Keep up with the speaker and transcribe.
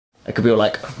It could be all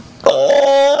like,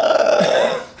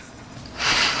 oh!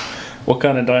 What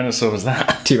kind of dinosaur was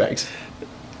that? T-Rex.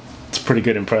 It's a pretty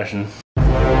good impression.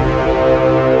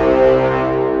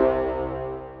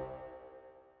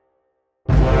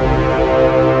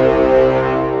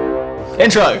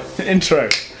 Intro! Intro.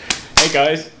 Hey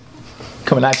guys.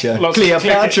 Coming at you.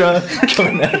 Cleopatra.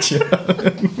 Coming at you.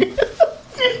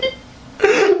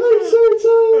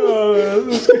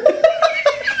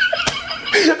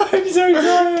 I'm so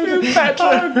tired. Cleopatra.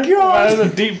 Oh god. That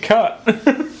was a deep cut.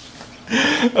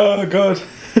 Oh god.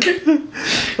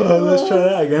 Oh, let's try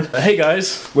that again. Hey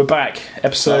guys, we're back.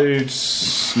 Episode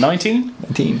 19?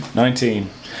 19.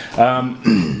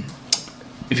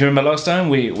 If you remember last time,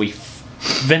 we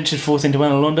ventured forth into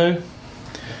Analondo,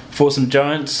 fought some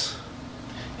giants,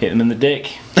 hit them in the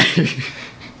dick.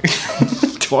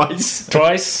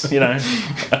 Twice, you know.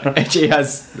 She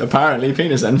has apparently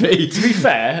penis envy. To be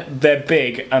fair, they're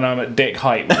big and I'm at dick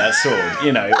height with that sword.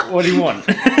 You know, what do you want?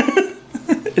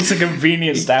 It's a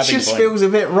convenient stabbing point. It just feels a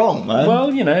bit wrong, man.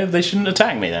 Well, you know, they shouldn't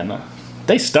attack me then.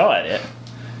 They started it.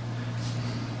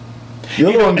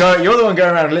 You're the one going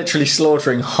around literally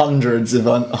slaughtering hundreds and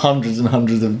hundreds of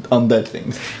undead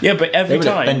things. Yeah, but every They were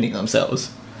time, defending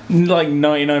themselves. like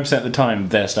 99% of the time,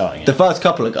 they're starting it. The first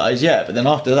couple of guys, yeah, but then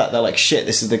after that, they're like, shit,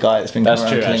 this is the guy that's been going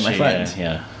around killing my friends.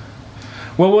 Yeah.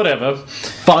 Well, whatever.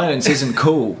 Violence isn't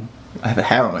cool. I have a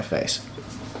hair on my face.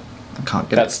 I can't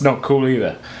get That's not cool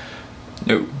either.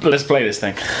 No. Let's play this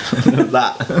thing.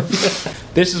 that.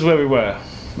 This is where we were,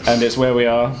 and it's where we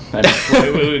are, and it's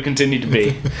where we will continue to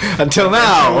be. Until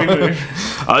now. Until we move.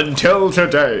 Until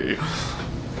today.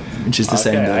 Which is the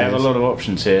same Okay, day. I have a lot of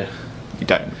options here. You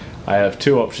don't. I have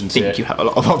two options Think here. you have a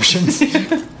lot of options.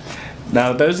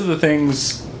 Now, those are the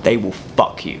things They will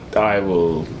fuck you. I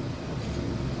will...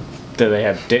 Do they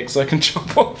have dicks I can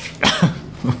chop off?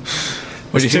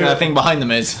 What do you think that thing behind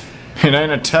them is? It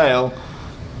ain't a tail.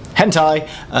 Hentai.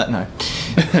 No.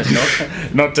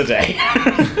 Not today.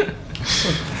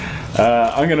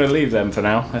 I'm going to leave them for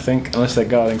now, I think, unless they're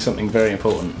guarding something very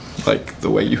important. Like the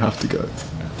way you have to go.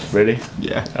 Really?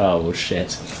 Yeah. Oh, well,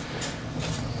 shit.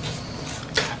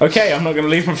 Okay, I'm not going to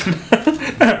leave them for now.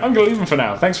 I'm going to leave them for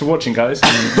now. Thanks for watching, guys.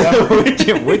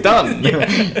 We're done. You're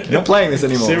not playing this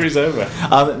anymore. Series over.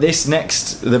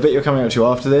 The bit you're coming up to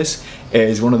after this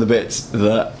is one of the bits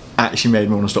that actually made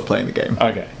me want to stop playing the game.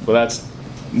 Okay, well, that's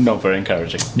not very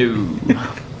encouraging. No.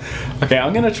 Okay,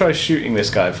 I'm going to try shooting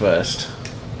this guy first.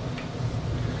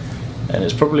 And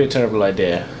it's probably a terrible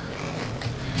idea.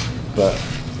 But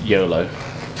YOLO.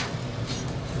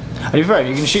 And to be fair,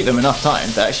 you can shoot them enough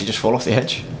times they actually just fall off the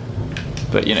edge.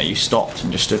 But you know, you stopped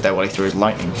and just stood there while he threw his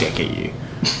lightning dick at you.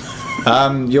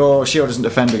 Your shield doesn't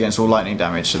defend against all lightning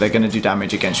damage, so they're going to do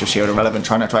damage against your shield irrelevant.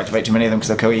 Try not to activate too many of them because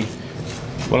they'll kill you.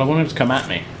 Well, I want him to come at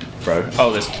me, bro.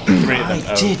 Oh, there's 3 of them.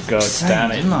 Oh, god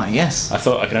damn it. Didn't I? Yes. I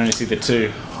thought I could only see the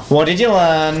 2. What did you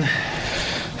learn?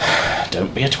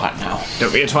 Don't be a twat now.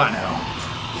 Don't be a twat now.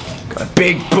 Got a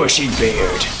big bushy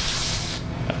beard.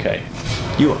 Okay.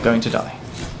 You are going to die.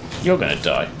 You're gonna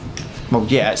die. Well,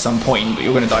 yeah, at some point, but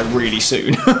you're going to die really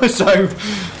soon. So, I hope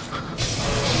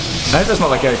that's not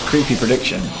like a creepy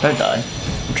prediction. Don't die.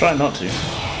 I'm trying not to.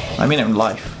 I mean it in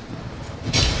life.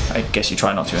 I guess you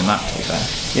try not to in that, to be fair.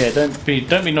 Yeah, don't be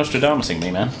Nostradamusing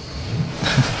me, man.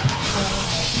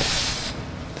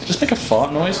 Just make a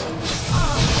fart noise.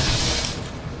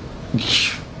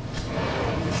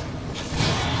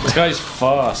 This guy's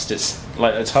fast. It's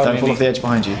like it's hardly. Don't fall off the edge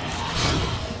behind you.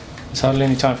 It's hardly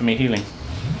any time for me healing.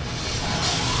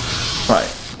 Right.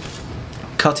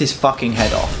 Cut his fucking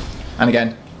head off. And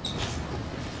again.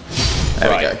 There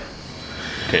we go.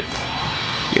 Good.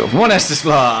 You have 1 Estus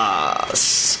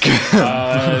Flask. Do you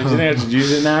think I should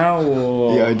use it now,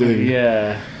 or? Yeah, I do.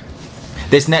 Yeah.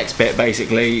 This next bit,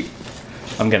 basically,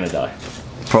 I'm gonna die.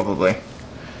 probably.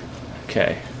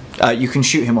 Okay. You can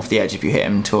shoot him off the edge if you hit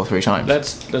him 2 or 3 times.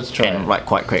 Let's try. In like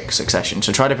quite quick succession.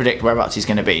 So try to predict whereabouts he's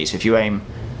going to be. So if you aim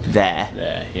there,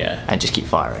 yeah. and just keep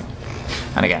firing,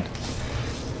 and again,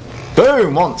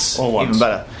 boom, once, Or once. even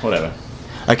better. Whatever.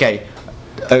 Okay,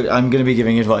 I'm going to be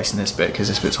giving advice in this bit because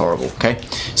this bit's horrible. Okay,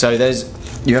 so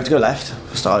you have to go left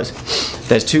for starters.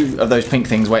 There's 2 of those pink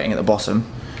things waiting at the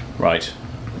bottom. Right.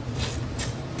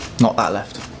 Not that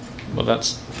left. Well,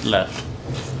 that's left.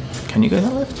 Can you go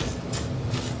that left?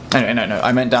 Anyway, no.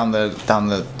 I meant down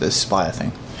the spire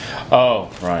thing.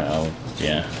 Oh, right. Oh,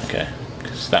 yeah. Okay.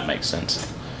 Because that makes sense.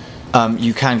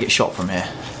 You can get shot from here,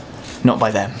 not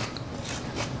by them.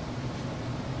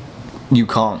 You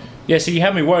can't. Yeah, so you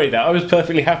had me worried that I was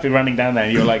perfectly happy running down there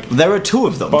and you were like... There are 2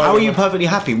 of them. How are you perfectly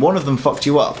happy? One of them fucked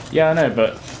you up. Yeah, I know,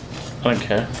 but I don't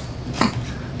care.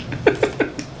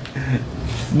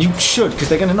 You should, because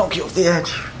they're going to knock you off the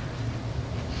edge.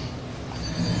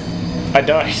 I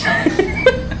died.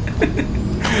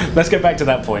 Let's get back to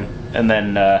that point and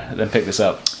then pick this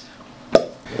up.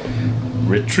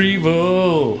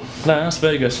 Retrieval, Las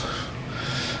Vegas.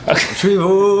 Okay.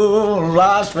 Retrieval,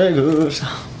 Las Vegas.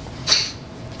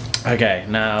 Okay,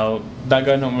 now that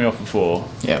guy knocked me off before.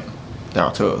 Yep, there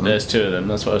are two of them. There's two of them.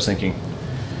 That's what I was thinking.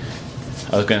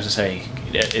 I was going to say,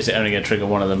 is it only going to trigger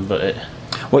one of them? But it...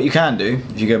 What you can do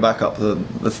if you go back up the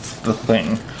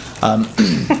thing.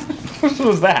 What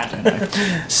was that?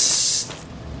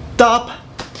 Stop.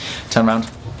 Turn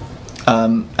around.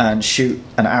 And shoot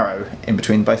an arrow in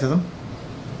between both of them.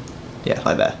 Yeah,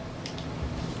 like there.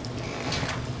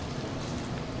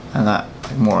 And that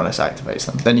more or less activates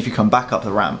them. Then if you come back up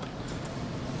the ramp,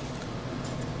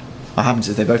 what happens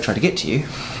is they both try to get to you.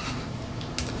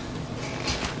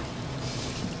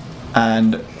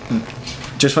 And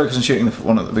just focus on shooting the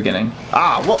one at the beginning.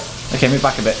 Ah, what? Okay, move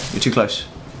back a bit. You're too close.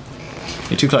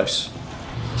 You're too close.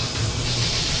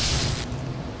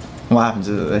 What happens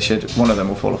is that one of them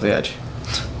will fall off the edge.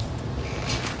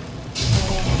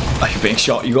 Like you're being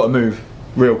shot, you got to move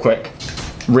real quick.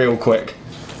 Real quick.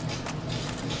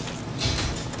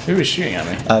 Who is shooting at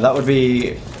me? That would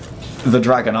be the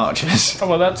dragon archers. Oh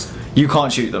well, that's... You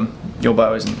can't shoot them. Your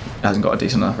bow hasn't got a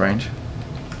decent enough range.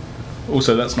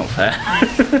 Also, that's not fair.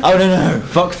 Oh no,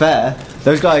 fuck fair.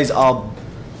 Those guys are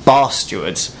bar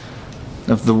stewards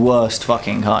of the worst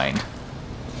fucking kind.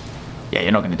 Yeah,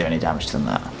 you're not going to do any damage to them.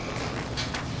 That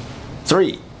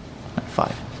 3, no,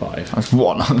 5. 5. I was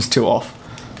 1. I was 2 off.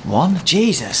 1?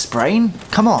 Jesus, brain.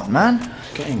 Come on, man.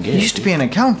 Getting good. You used to be an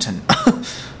accountant.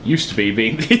 Used to be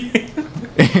being...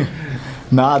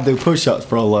 Nah, I do push-ups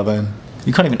for 11.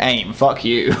 You can't even aim. Fuck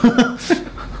you.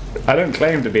 I don't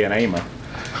claim to be an aimer.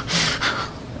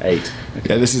 8.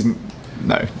 Yeah, this isn't...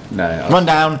 No. No. Run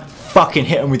down. Fucking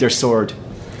hit him with your sword.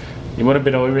 You want a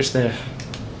bit Irish there?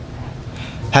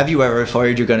 Have you ever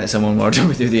fired your gun at someone while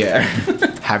jumping through the air?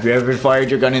 Have you ever fired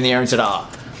your gun in the air and said, ah?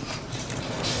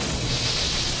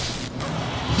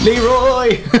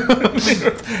 Leroy!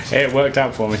 Hey, it worked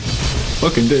out for me.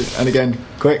 Fucking did. And again,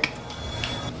 quick.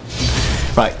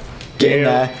 Right, get in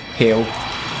there, heal.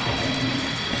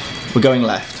 We're going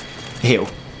left. Heal.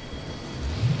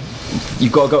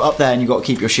 You've got to go up there and you've got to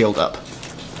keep your shield up.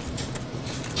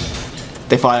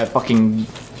 They fire fucking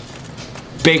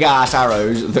big ass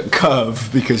arrows that curve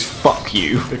because fuck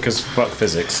you. Because fuck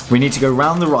physics. We need to go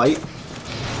round the right,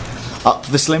 up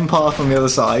the slim path on the other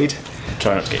side.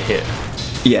 Try not to get hit.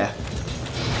 Yeah.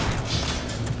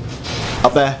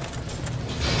 Up there.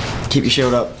 Keep your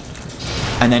shield up.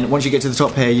 And then once you get to the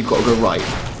top here, you've got to go right.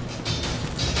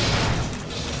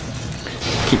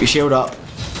 Keep your shield up.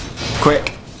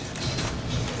 Quick.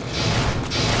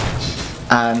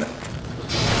 And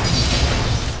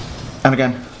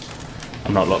again.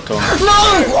 I'm not locked on. No!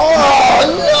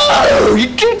 Oh no!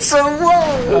 You did so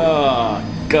wrong! Oh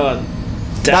god.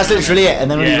 Damn. That's literally it. And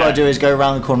then all you've got to do is go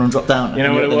around the corner and drop down. You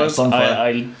know what it was?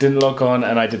 I didn't lock on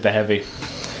and I did the heavy.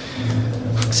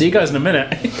 See you guys in a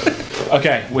minute.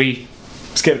 Okay, we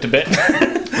skipped a bit.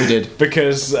 We did.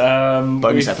 Because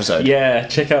bonus episode. Yeah,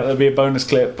 check out, there'll be a bonus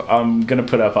clip I'm gonna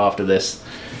put up after this.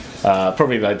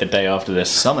 Probably like the day after this.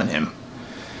 Summon him.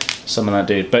 Summon that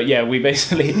dude. But yeah, we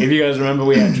basically, if you guys remember,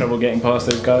 we had trouble getting past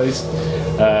those guys.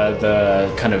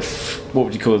 The kind of, what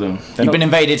would you call them? You've been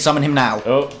invaded, summon him now.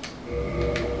 Oh.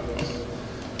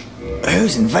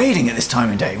 Who's invading at this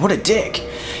time of day? What a dick.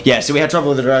 Yeah, so we had trouble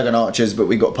with the dragon archers, but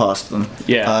we got past them.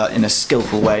 Yeah. In a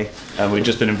skillful way. And we've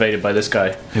just been invaded by this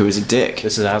guy. Who is a dick.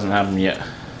 This hasn't happened yet.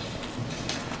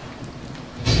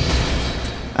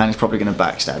 And he's probably going to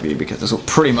backstab you because that's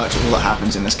pretty much all that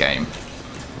happens in this game.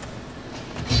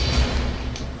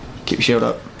 Keep your shield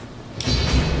up.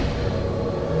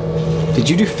 Did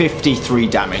you do 53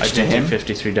 damage to him? I did do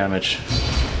 53 damage.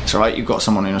 It's alright, you've got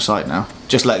someone on your side now.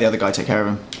 Just let the other guy take care of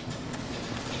him.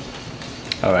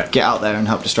 Alright. Get out there and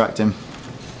help distract him.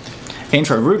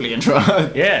 Intro, rudely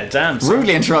interrupted. Yeah, damn.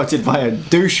 Rudely interrupted by a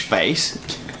douche face.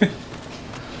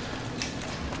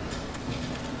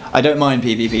 I don't mind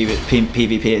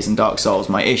PvPers in Dark Souls.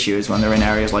 My issue is when they're in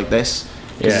areas like this.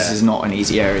 Because this is not an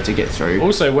easy area to get through.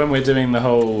 Also, when we're doing the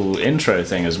whole intro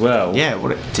thing as well. Yeah,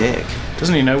 what a dick.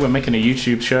 Doesn't he know we're making a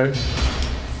YouTube show?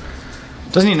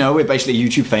 Doesn't he know we're basically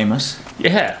YouTube famous?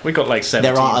 Yeah, we got like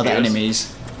 17 There are other viewers.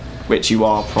 enemies, which you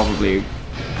are probably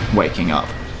waking up.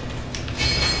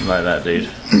 Like that, dude.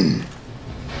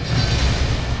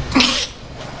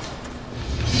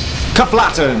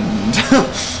 Ka-flattened!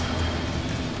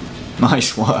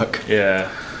 Nice work.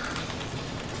 Yeah.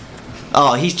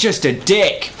 Oh, he's just a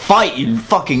dick. Fight, you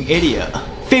fucking idiot.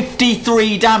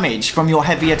 53 damage from your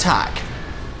heavy attack.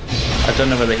 I don't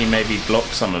know whether he maybe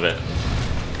blocked some of it.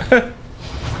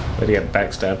 But he get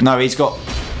backstabbed. No, he's got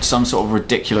some sort of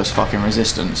ridiculous fucking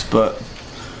resistance, but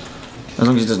as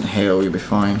long as he doesn't heal, you'll be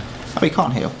fine. Oh, he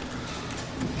can't heal.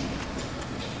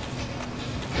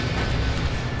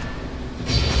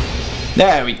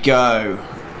 There we go.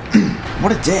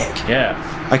 What a dick.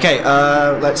 Yeah. Okay,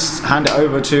 let's hand it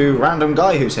over to random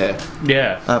guy who's here.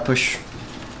 Yeah. Push.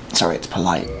 Sorry, it's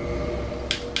polite.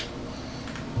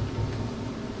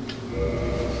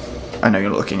 I know you're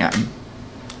not looking at him.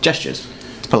 Gestures.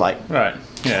 It's polite. Right.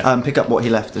 Yeah. Pick up what he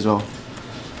left as well.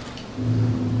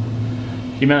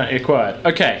 Humanity acquired.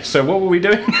 Okay, so what were we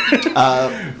doing?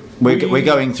 We're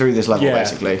going through this level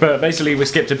basically. But basically we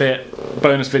skipped a bit.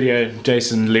 Bonus video,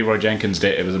 Jason Leroy Jenkins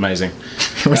did. It was amazing.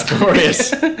 It was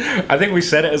glorious. I think we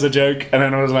said it as a joke, and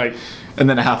then I was like, and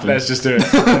then it happened. let's just do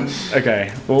it.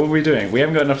 Okay, what were we doing? We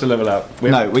haven't got enough to level up.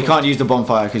 No, we can't use the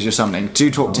bonfire because you're summoning.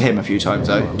 Do talk to him a few times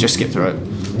though. Just skip through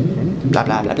it. Blah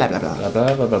blah blah blah blah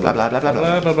blah blah blah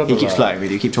blah blah blah. He keeps flirting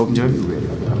with you. Keep talking to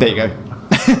him. There you go.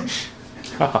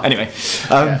 Anyway,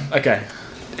 okay.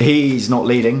 He's not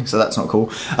leading, so that's not cool.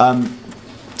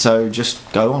 So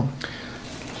just go on.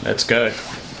 Let's go.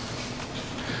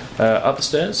 Up the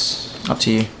stairs? Up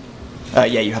to you. Yeah,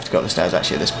 you have to go up the stairs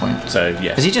actually at this point. So,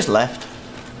 yeah. Has he just left?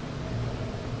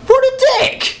 What a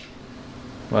dick!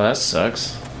 Well, that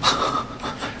sucks.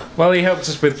 Well, he helped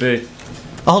us with the...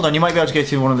 Oh, hold on, you might be able to go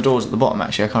through one of the doors at the bottom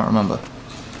actually, I can't remember.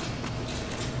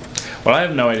 Well, I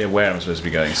have no idea where I'm supposed to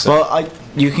be going, so... Well,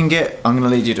 you can get... I'm going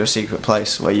to lead you to a secret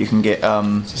place where you can get...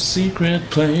 It's a secret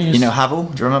place. You know Havel?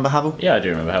 Do you remember Havel? Yeah, I do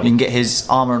remember Havel. You can get his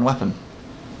armour and weapon.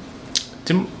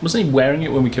 Wasn't he wearing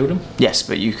it when we killed him? Yes,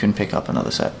 but you can pick up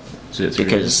another set. So it's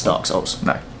because Dark Souls.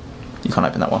 No. You can't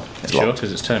open that one. It's sure, locked.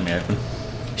 because it's turning me open.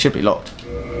 Should be locked.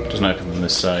 Doesn't open from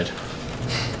this side.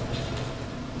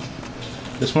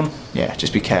 This one? Yeah,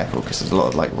 just be careful because there's a lot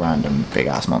of like random big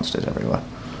ass monsters everywhere.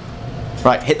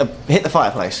 Right, hit the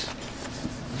fireplace.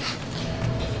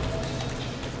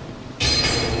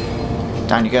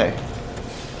 Down you go.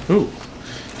 Ooh,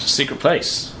 it's a secret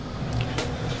place.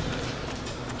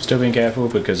 Still being careful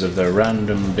because of the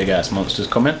random big ass monsters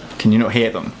comment. Can you not hear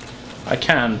them? I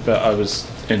can, but I was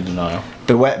in denial.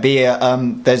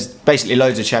 There's basically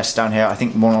loads of chests down here. I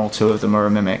think one or two of them are a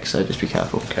mimic, so just be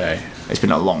careful. Okay. It's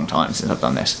been a long time since I've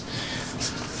done this.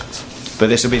 But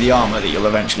this will be the armour that you'll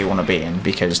eventually want to be in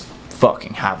because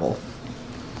fucking Havel.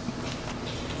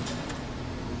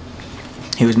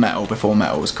 He was metal before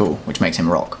metal was cool, which makes him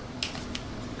rock.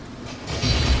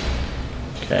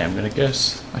 Okay, I'm gonna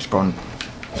guess. That's Bron.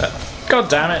 God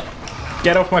damn it!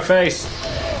 Get off my face!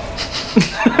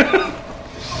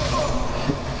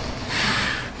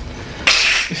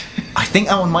 I think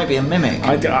that one might be a mimic.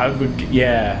 I would,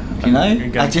 yeah. You know?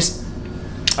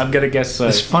 I'm gonna guess so.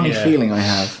 This funny feeling I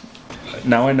have.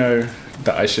 Now I know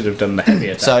that I should have done the heavy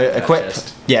attack. So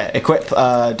equip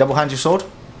double hand your sword.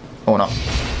 Or not.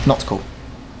 Not cool.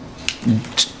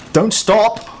 Don't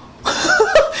stop!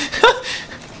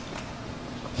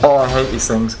 Oh, I hate these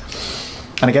things.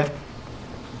 And again.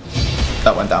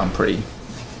 That went down pretty...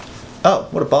 Oh,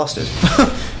 what a bastard.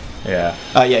 Yeah.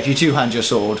 Yeah, if you two-hand your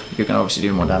sword, you can obviously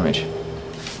do more damage.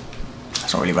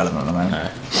 That's not really relevant at the moment. No.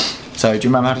 So, do you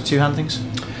remember how to two-hand things?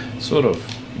 Sort of.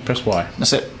 You press Y.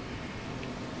 That's it.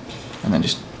 And then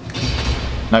just...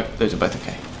 Nope, those are both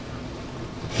okay.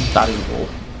 That is a wall.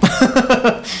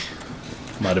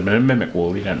 Might have been a mimic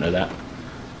wall, you don't know that.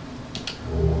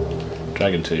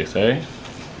 Dragon tooth, eh?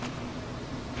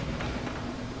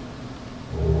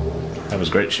 That was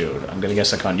great shield. I'm gonna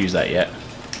guess I can't use that yet.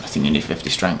 I think you need 50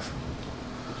 strength.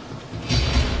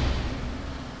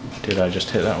 Did I just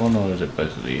hit that one, or is it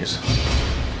both of these?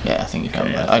 Yeah, I think you can.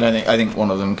 Okay, yeah. I think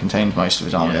one of them contains most of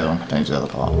his armor, the other one contains the other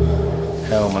part.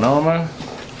 Helm and armor.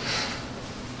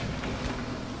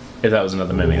 If that was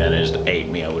another mimic then it just ate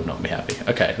me, I would not be happy.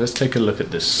 Okay, let's take a look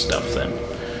at this stuff then.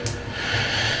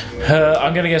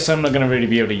 I'm gonna guess I'm not gonna really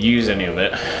be able to use any of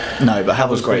it. No, but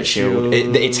Havel's great shield.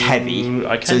 It's heavy.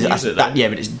 I can use it then. Yeah,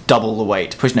 but it's double the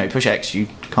weight. Push X, you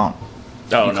can't.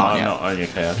 Oh you no, can't I'm yet. not.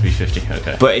 Okay, I have to be 50.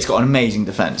 Okay. But it's got an amazing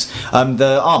defense.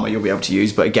 The armor you'll be able to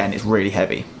use, but again, it's really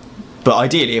heavy. But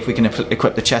ideally, if we can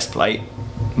equip the chest plate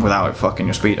without it fucking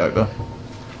your speed over,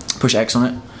 push X on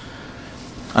it.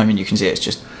 I mean, you can see it's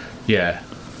just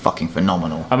fucking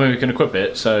phenomenal. I mean, we can equip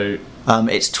it. So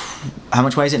it's how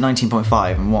much weight is it?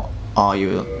 19.5. And what are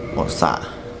you? What's that?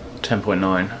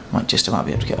 10.9. Might just about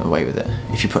be able to get away with it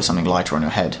if you put something lighter on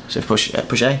your head. So if push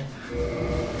A.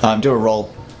 Do a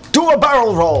roll. Do a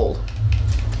barrel roll.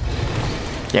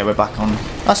 Yeah, we're back on.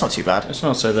 That's not too bad. It's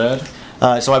not so bad.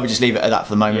 So I would just leave it at that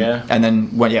for the moment. Yeah. And then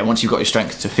once you've got your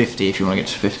strength to 50, if you want to get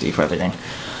to 50 for everything,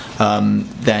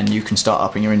 then you can start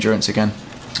upping your endurance again.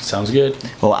 Sounds good.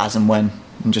 Or as and when,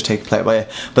 and just play it by ear.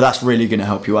 But that's really going to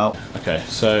help you out. Okay,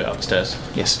 so upstairs.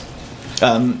 Yes.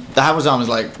 The Havel's arm is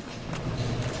like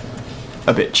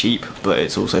a bit cheap, but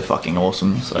it's also fucking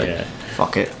awesome. So Yeah.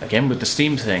 fuck it. Again with the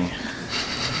Steam thing.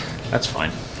 That's fine.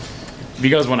 If you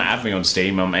guys want to add me on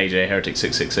Steam, I'm AJ Heretic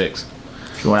 666.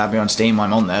 If you want to have me on Steam,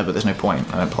 I'm on there, but there's no point.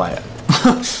 I don't play it.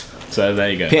 So there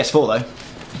you go. PS4 though.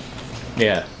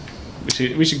 Yeah.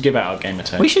 We should give out our gamer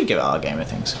tag. We should give out our gamer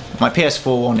things. My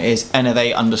PS4 one is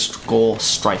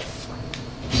NFA_strife.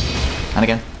 And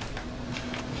again.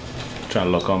 Trying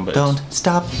to lock on, but Don't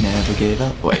stop, never give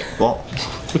up. Wait, what?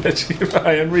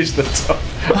 I unreached the top.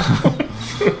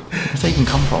 Where's that even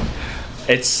come from?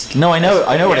 It's No, I know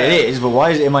what yeah. it is, but why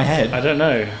is it in my head? I don't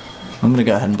know. I'm gonna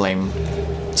go ahead and blame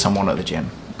someone at the gym.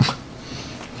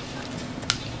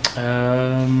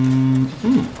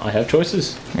 I have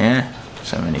choices. Yeah,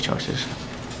 so many choices.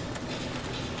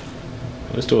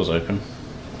 This door's open.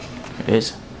 It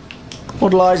is.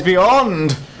 What lies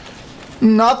beyond?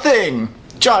 Nothing.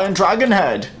 Giant dragon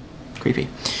head. Creepy.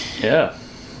 Yeah.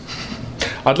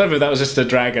 I'd love if that was just a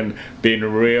dragon being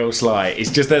real sly. It's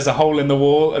just there's a hole in the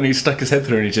wall and he's stuck his head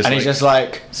through and he's just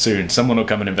like, soon someone will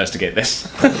come and investigate this.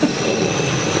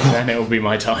 Then it will be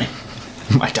my time.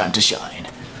 my time to shine.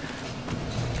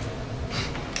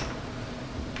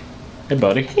 Hey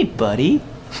buddy. Hey, buddy.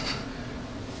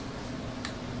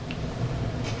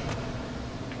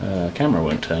 Camera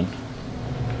won't turn.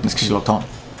 That's because you're locked on.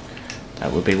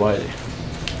 That would be why.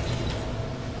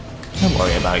 Don't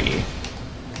worry about you.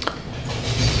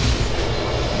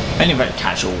 In a very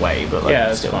casual way, but like, Yeah,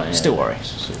 that's still, fine, yeah. still worry.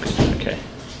 It's all good. Okay.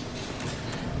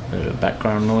 A bit of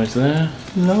background noise there.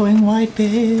 Glowing white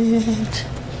bit.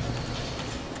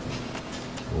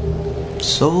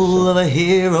 Soul of a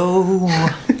hero.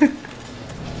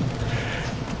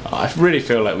 I really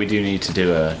feel like we do need to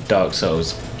do a Dark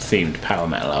Souls themed power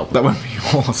metal album. That would be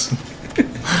awesome.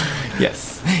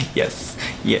 Yes, yes,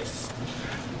 yes.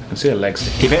 I can see her legs.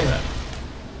 Keep it.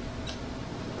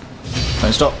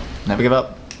 Don't stop. Never give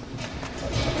up.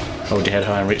 Hold your head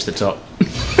high and reach the top.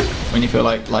 When you feel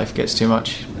like life gets too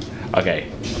much.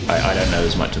 Okay, I don't know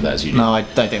as much of that as you do. No, I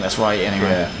don't think that's right anyway.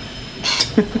 Yeah.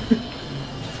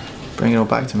 Bring it all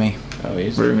back to me. Oh,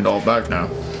 he's Bring it all back now.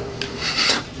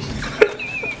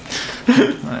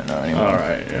 I don't know anymore.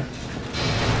 alright, yeah.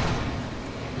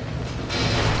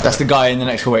 That's the guy in the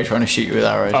next hallway trying to shoot you with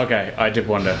arrows. Okay, I did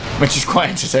wonder. Which is quite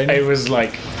entertaining. It was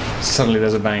like, suddenly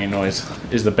there's a banging noise.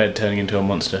 Is the bed turning into a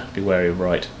monster? Be wary of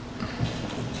right.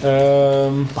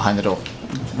 Behind the door.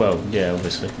 Well, yeah,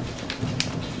 obviously.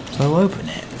 So open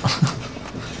it.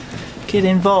 Get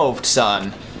involved,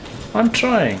 son. I'm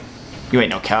trying. You ain't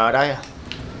no coward, are you?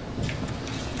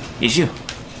 Is you?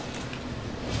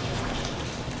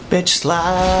 Bitch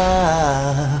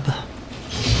slab.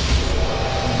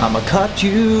 I'ma cut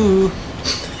you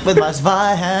with my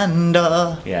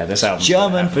Zweihander. Yeah, this album's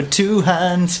German for two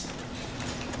hands.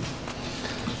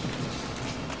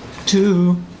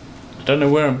 Two I don't know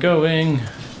where I'm going.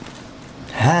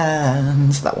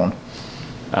 hands. That one.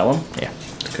 That one? Yeah.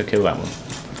 Could kill that one.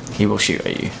 He will shoot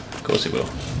at you. Of course it will.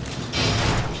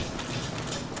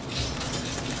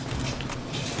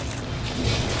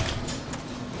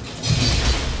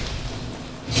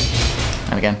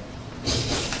 And again.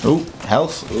 Ooh,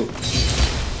 health. Ooh.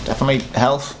 Definitely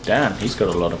health. Damn, he's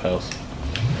got a lot of health.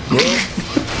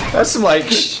 That's like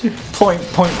point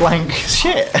blank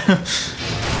shit.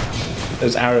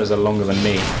 Those arrows are longer than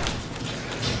me.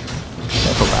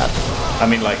 Don't feel bad. I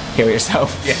mean, like, Heal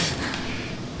yourself. yeah.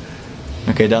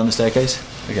 Okay, down the staircase.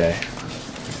 Okay.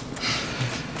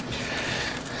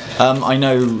 I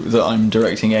know that I'm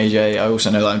directing AJ. I also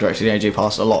know that I'm directing AJ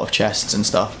past a lot of chests and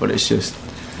stuff, but it's just...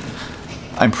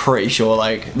 I'm pretty sure,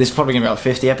 like, this is probably going to be about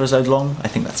 50 episodes long. I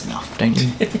think that's enough, don't you?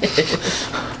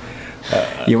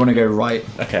 You want to go right.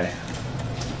 Okay.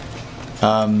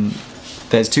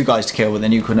 There's two guys to kill, but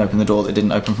then you couldn't open the door that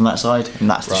didn't open from that side, and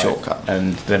that's the Right. shortcut.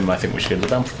 And then I think we should go to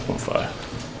the bonfire.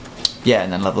 Yeah,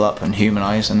 and then level up and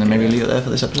humanize, and then maybe leave it there for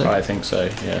this episode. I think so,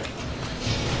 yeah.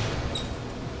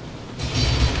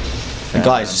 The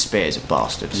guys with spears are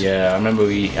bastards. Yeah, I remember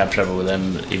we had trouble with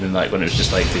them, even like when it was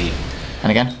just like the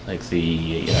And again,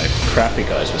 crappy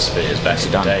guys with spears back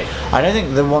in the day. I don't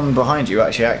think the one behind you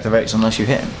actually activates unless you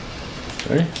hit him.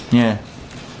 Really? Yeah.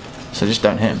 So just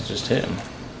don't hit him. Just hit him.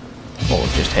 Or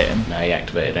just hit him. No, he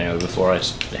activated anyway before I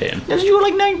hit him. You were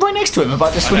like right next to him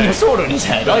about to swing know. the sword on his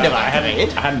head. I never I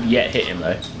activated. hadn't yet hit him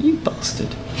though. You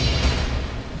bastard.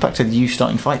 Back to you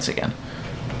starting fights again.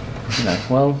 You know,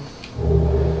 well,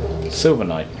 Silver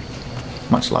Knight.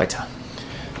 Much lighter.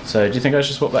 So, do you think I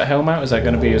should swap that helm out? Is that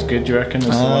going to be as good, do you reckon, as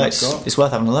the one I've got? It's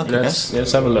worth having a look, I guess.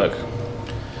 Let's have a look.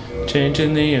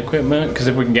 Changing the equipment, because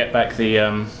if we can get back the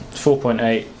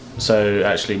 4.8, so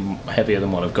actually heavier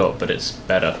than what I've got, but it's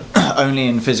better. Only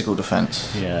in physical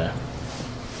defense. Yeah.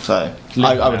 So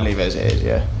I would leave it as it is.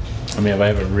 Yeah. I mean, if I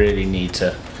ever really need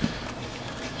to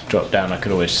drop down, I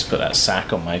could always just put that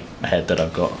sack on my head that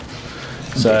I've got.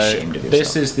 So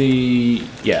this is the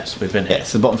we've been here. Yeah,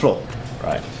 it's the bottom floor.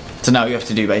 Right. So now what you have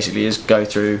to do basically is go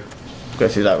through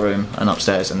that room and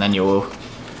upstairs, and then you're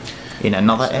in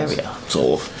another area,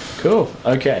 sort of. Cool.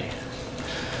 Okay.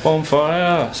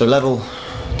 Bonfire. So level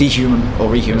dehuman or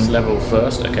rehuman. Let's level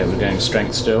first. Okay, we're going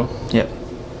strength still. Yep.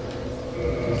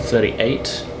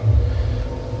 38.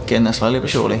 Getting there slowly but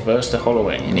surely. Reverse to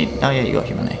hollowing. You need. Oh yeah, you got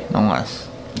humanity. Nice.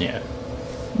 Yeah.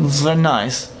 So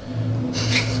nice.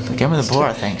 The game of the boar,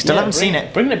 I think. Still haven't seen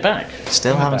it. Bringing it back.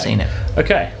 Still haven't seen it.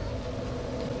 Okay.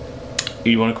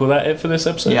 You want to call that it for this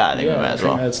episode? Yeah, I think we might as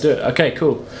well. Let's do it. Okay,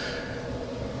 cool.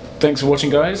 Thanks for watching,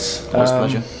 guys. Always a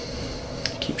pleasure.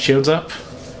 Keep shields up.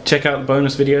 Check out the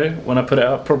bonus video when I put it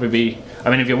up. Probably be.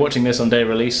 I mean, if you're watching this on day of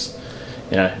release,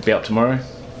 it'll be up tomorrow.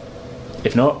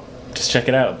 If not, just check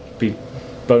it out. Be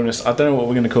bonus. I don't know what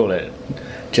we're going to call it.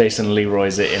 Jason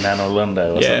Leroy's it in Anno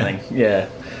Lundo or something. Yeah.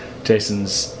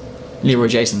 Jason's. Leroy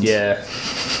Jason's. Yeah.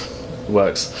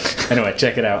 Works. Anyway,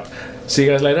 check it out. See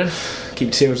you guys later.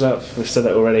 Keep shields up. We've said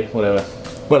that already. Whatever.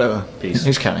 Whatever. Peace.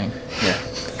 Who's counting? Yeah.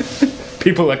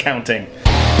 People are counting.